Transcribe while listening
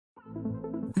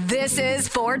This is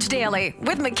Forge Daily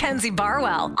with Mackenzie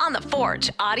Barwell on the Forge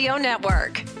Audio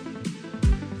Network.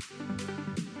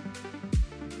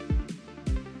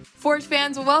 Forge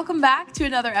fans, welcome back to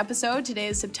another episode. Today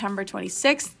is September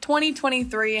 26th,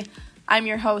 2023. I'm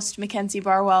your host, Mackenzie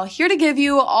Barwell, here to give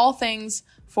you all things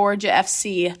Forge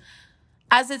FC.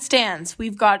 As it stands,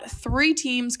 we've got 3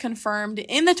 teams confirmed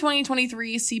in the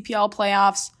 2023 CPL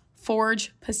playoffs: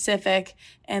 Forge, Pacific,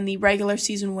 and the regular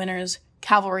season winners,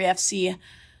 Cavalry FC.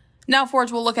 Now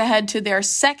Forge will look ahead to their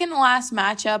second last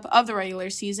matchup of the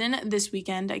regular season this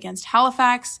weekend against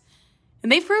Halifax.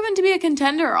 And they've proven to be a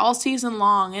contender all season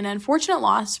long. An unfortunate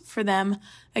loss for them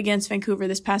against Vancouver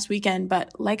this past weekend.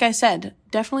 But like I said,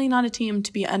 definitely not a team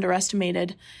to be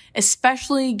underestimated,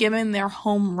 especially given their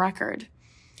home record.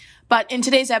 But in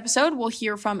today's episode, we'll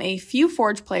hear from a few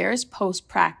Forge players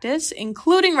post-practice,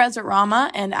 including Rezart Rama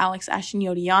and Alex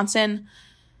Achinioti Janssen.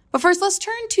 But first, let's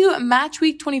turn to match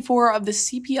week 24 of the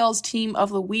CPL's Team of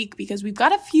the Week, because we've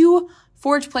got a few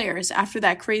Forge players after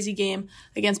that crazy game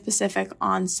against Pacific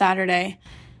on Saturday.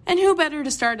 And who better to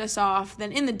start us off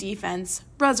than in the defense,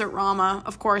 Rezart Rama,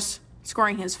 of course,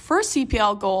 scoring his first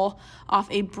CPL goal off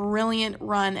a brilliant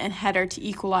run and header to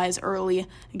equalize early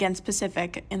against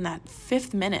Pacific in that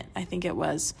 5th minute, I think it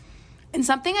was. And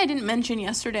something I didn't mention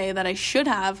yesterday that I should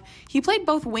have, he played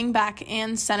both wingback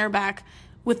and center back.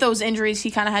 With those injuries, he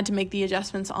kind of had to make the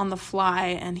adjustments on the fly,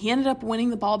 and he ended up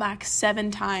winning the ball back 7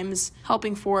 times,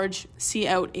 helping Forge see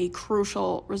out a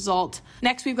crucial result.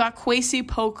 Next, we've got Kwesi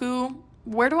Poku.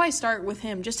 Where do I start with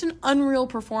him? Just an unreal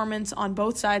performance on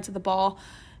both sides of the ball.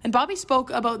 And Bobby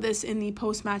spoke about this in the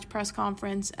post-match press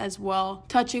conference as well,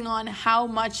 touching on how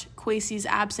much Kwesi's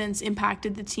absence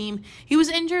impacted the team. He was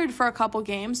injured for a couple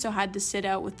games, so had to sit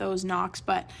out with those knocks,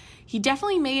 but he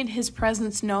definitely made his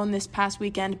presence known this past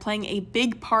weekend, playing a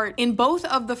big part in both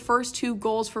of the first 2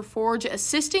 goals for Forge,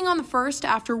 assisting on the first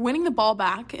after winning the ball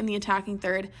back in the attacking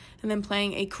third, and then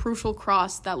playing a crucial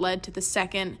cross that led to the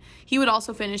second. He would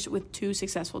also finish with 2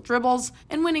 successful dribbles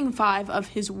and winning 5 of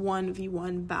his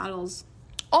 1v1 battles.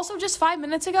 Also, just 5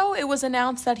 minutes ago, it was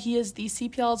announced that he is the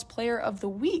CPL's Player of the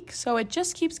Week, so it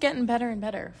just keeps getting better and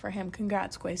better for him.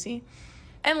 Congrats, Kwesi.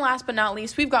 And last but not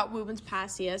least, we've got Woobens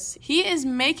Passius. He is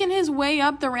making his way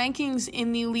up the rankings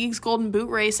in the league's Golden Boot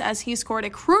race as he scored a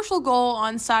crucial goal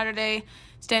on Saturday,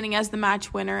 standing as the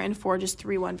match winner in Forge's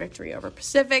 3-1 victory over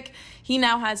Pacific. He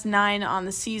now has 9 on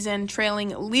the season, trailing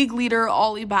league leader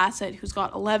Ollie Bassett, who's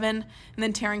got 11, and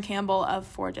then Taryn Campbell of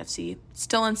Forge FC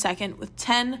still in second with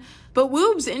 10. But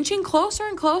Woobs inching closer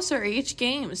and closer each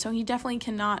game, so he definitely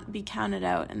cannot be counted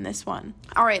out in this one.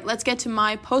 All right, let's get to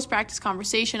my post-practice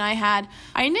conversation I had.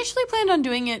 I initially planned on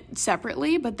doing it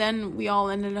separately, but then we all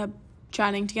ended up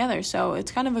chatting together, so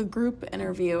it's kind of a group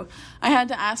interview. I had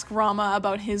to ask Rama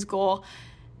about his goal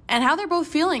and how they're both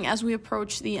feeling as we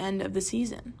approach the end of the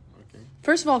season. Okay.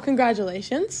 First of all,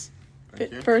 congratulations.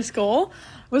 Thank you. First goal.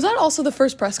 Was that also the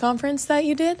first press conference that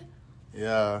you did?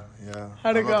 Yeah.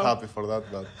 How'd it I'm go? not happy for that,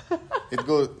 but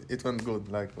it went good.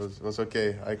 Like, was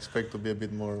okay. I expect to be a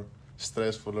bit more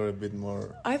stressful or a bit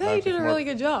more... I thought you did a really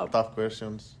good job. Tough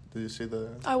questions. Did you see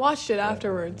the... I watched it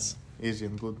afterwards. Easy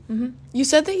and good. Mm-hmm. You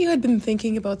said that you had been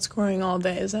thinking about scoring all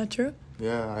day. Is that true?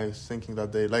 Yeah, I was thinking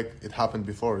that day. Like, it happened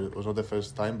before. It was not the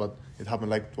first time, but it happened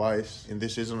like twice in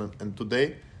this season. And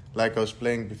today, like, I was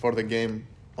playing before the game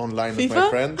online with my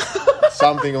friend,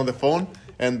 something on the phone,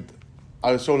 and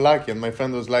I was so lucky. And my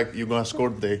friend was like, "You're gonna score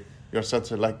today. You're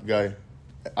such a lucky guy."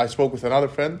 I spoke with another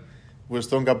friend. We was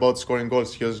talking about scoring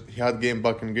goals. He had game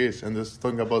back in Greece, and was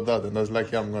talking about that. And I was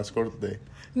like, "Yeah, I'm gonna score today."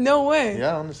 No way.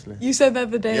 Yeah, honestly. You said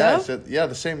that the day Yeah, of? I said,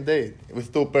 the same day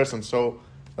with 2 persons. So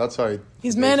that's why.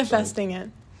 He's manifesting it.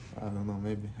 I don't know.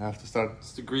 Maybe I have to start.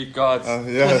 It's the Greek gods.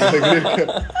 Yeah, the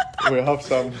Greek. We have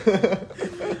some.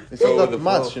 It's not that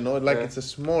much, you know. Like it's a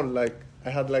small. Like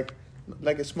I had like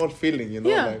a small feeling, you know.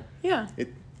 Yeah. Like, yeah. It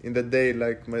in the day,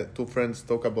 like my 2 friends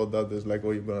talk about that. It's like,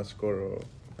 "Oh, you're gonna score." Or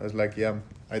I was like, "Yeah,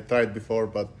 I tried before,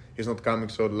 but he's not coming."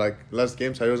 So like last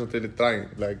games, I wasn't really trying.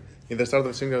 Like in the start of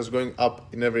the season, I was going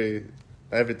up in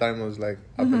every time. I was like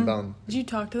up and down. Did you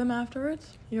talk to them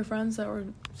afterwards? Your friends that were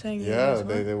saying Yeah, as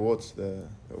well? they watched.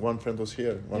 One friend was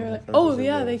here. They were like, friend oh was in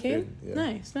yeah, the they came? field.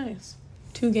 Yeah. Nice.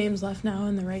 2 games left now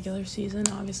in the regular season,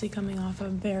 obviously coming off a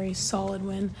very solid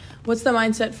win. What's the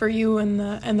mindset for you and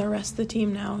the rest of the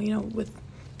team now, you know, with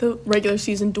the regular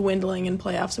season dwindling and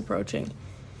playoffs approaching?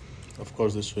 Of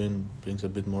course, this win brings a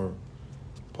bit more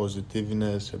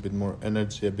positiveness, a bit more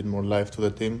energy, a bit more life to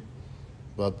the team.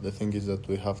 But the thing is that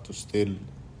we have to still,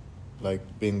 like,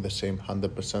 being the same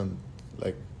 100%.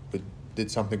 Like, we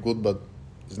did something good, but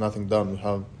there's nothing done. We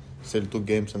have still 2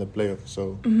 games in the playoffs,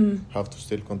 so have to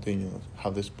still continue,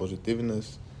 have this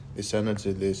positiveness, this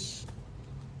energy, this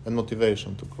and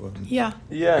motivation to go. Yeah.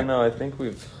 Yeah, no, I think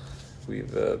we've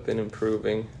been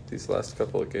improving these last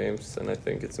couple of games, and I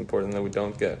think it's important that we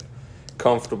don't get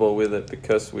comfortable with it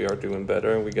because we are doing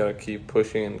better, and we gotta keep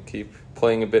pushing and keep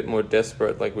playing a bit more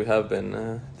desperate like we have been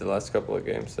the last couple of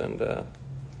games, and I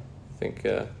think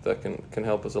that can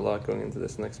help us a lot going into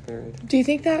this next period. Do you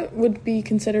think that would be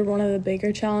considered one of the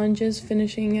bigger challenges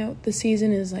finishing out the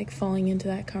season, is like falling into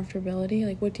that comfortability?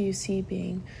 Like, what do you see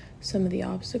being some of the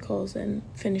obstacles in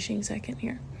finishing second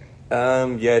here?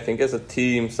 Yeah, I think as a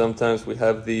team, sometimes we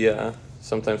have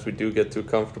sometimes we do get too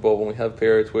comfortable when we have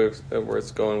periods where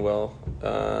it's going well.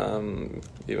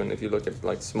 Even if you look at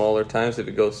like smaller times, if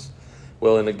it goes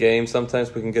well in a game,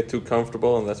 sometimes we can get too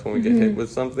comfortable, and that's when we get hit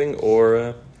with something.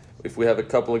 Or if we have a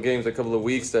couple of games, a couple of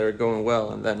weeks that are going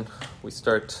well, and then we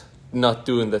start not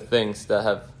doing the things that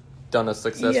have done us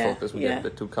successful because we get a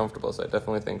bit too comfortable. So I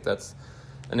definitely think that's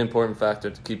an important factor,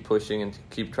 to keep pushing and to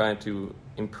keep trying to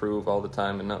improve all the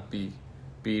time and not be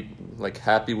like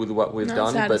happy with what we've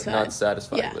done, but not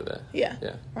satisfied with it. Yeah.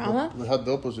 Rama? We had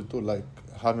the opposite too, like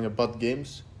having a bad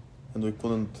games, and we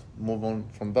couldn't move on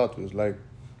from that. It was like,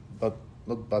 but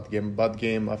not bad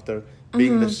game after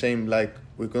being the same. Like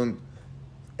we couldn't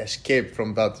escape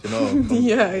from that, you know. From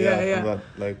that.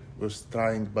 Like we was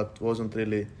trying, but wasn't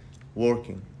really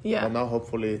working. Yeah. But now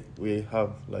hopefully we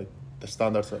have like the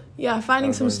standards.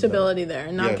 Finding some stability there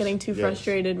and not getting too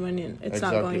frustrated when it's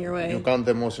not going your way. You can't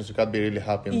emotions. You can't be really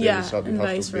happy and really sad. You and have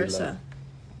vice to be versa.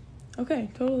 Okay,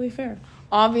 totally fair.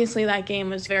 Obviously, that game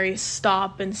was very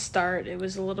stop and start. It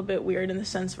was a little bit weird in the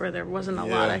sense where there wasn't a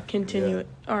lot of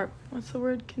or what's the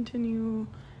word? Continuity.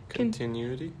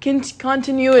 Continuity.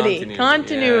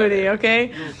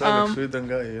 Okay. Sweden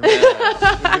guy.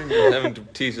 Having to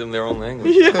teach them their own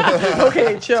language.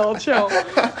 Okay, chill.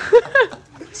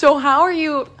 So how are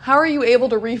you able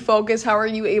to refocus? How are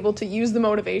you able to use the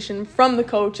motivation from the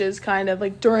coaches kind of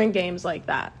like during games like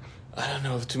that? I don't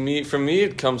know. For me,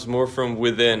 it comes more from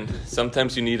within.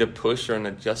 Sometimes you need a push or an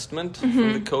adjustment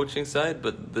from the coaching side,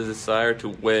 but the desire to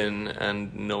win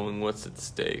and knowing what's at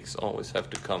stake always have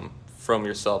to come from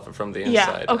yourself and from the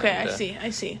inside. Yeah, okay,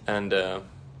 I see. And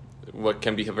what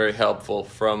can be very helpful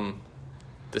from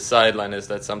the sideline is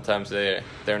that sometimes they're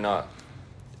not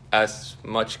as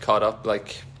much caught up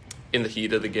like in the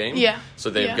heat of the game. Yeah. So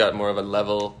they've got more of a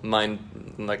level minded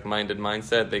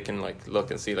mindset. They can like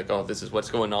look and see like, oh, this is what's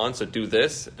going on, so do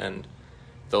this, and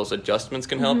those adjustments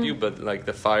can help you, but like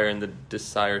the fire and the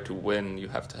desire to win you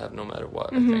have to have no matter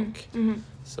what, I think.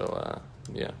 So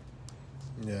yeah,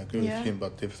 I agree with him,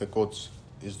 but if the coach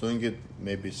is doing it,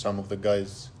 maybe some of the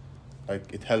guys,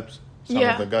 like it helps some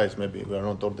of the guys. Maybe we are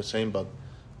not all the same, but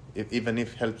even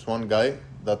if helps one guy,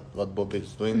 that what Bob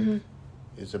is doing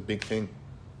is a big thing.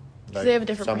 Like they have a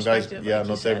different some perspective. Guys,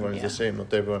 not everyone is the same.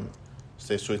 Not everyone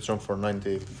stays switched on for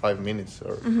 95 minutes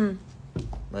or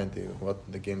 90, what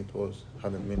the game it was,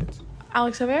 100 minutes.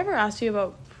 Alex, have I ever asked you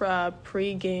about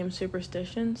pre-game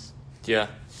superstitions? Yeah.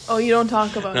 Oh, you don't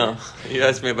talk about it? No, you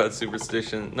asked me about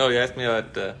superstition. No, you asked me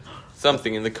about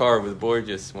something in the car with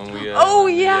Borges when we... Oh,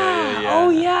 yeah. Oh,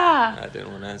 yeah. I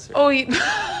didn't want to answer. Oh, I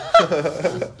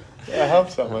have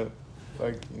some.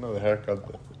 The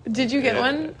haircut. Did you get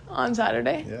one on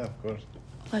Saturday? Yeah, of course.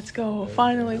 Let's go.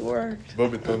 Finally worked.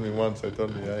 Bobby told me once. I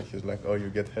told him, he's like, oh, you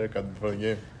get haircut before the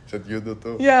game. I said, you do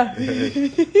too. Yeah. Do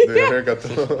your haircut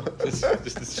too.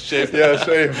 just shave. Yeah,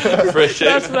 shave. Fresh shave.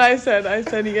 That's what I said. I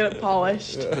said you get it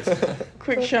polished.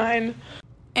 Quick shine.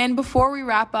 And before we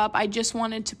wrap up, I just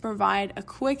wanted to provide a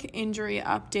quick injury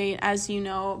update. As you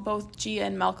know, both Gia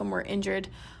and Malcolm were injured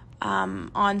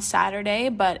on Saturday,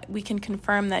 but we can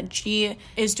confirm that G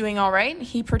is doing all right.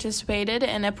 He participated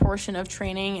in a portion of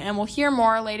training, and we'll hear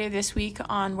more later this week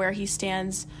on where he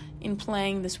stands in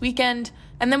playing this weekend.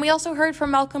 And then we also heard from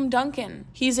Malcolm Duncan.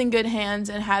 He's in good hands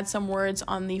and had some words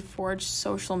on the Forge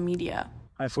social media.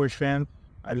 Hi, Forge fan.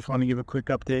 I just want to give a quick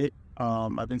update.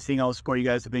 I've been seeing all the support you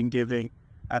guys have been giving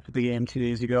after the game 2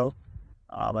 days ago.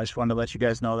 I just wanted to let you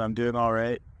guys know that I'm doing all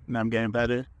right and I'm getting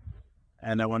better.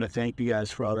 And I want to thank you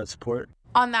guys for all that support.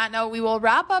 On that note, we will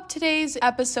wrap up today's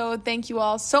episode. Thank you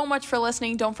all so much for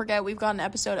listening. Don't forget, we've got an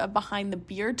episode of Behind the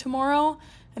Beard tomorrow,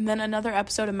 and then another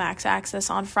episode of Max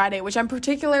Access on Friday, which I'm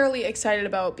particularly excited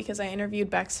about because I interviewed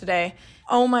Bex today.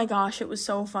 Oh my gosh, it was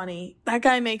so funny. That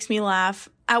guy makes me laugh.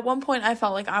 At one point, I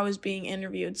felt like I was being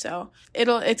interviewed, so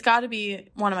it's got to be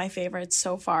one of my favorites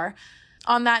so far.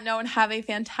 On that note, have a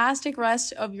fantastic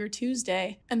rest of your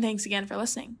Tuesday, and thanks again for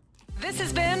listening. This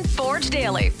has been Forge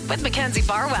Daily with Mackenzie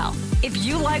Barwell. If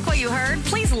you like what you heard,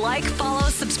 please like, follow,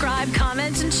 subscribe,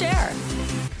 comment, and share.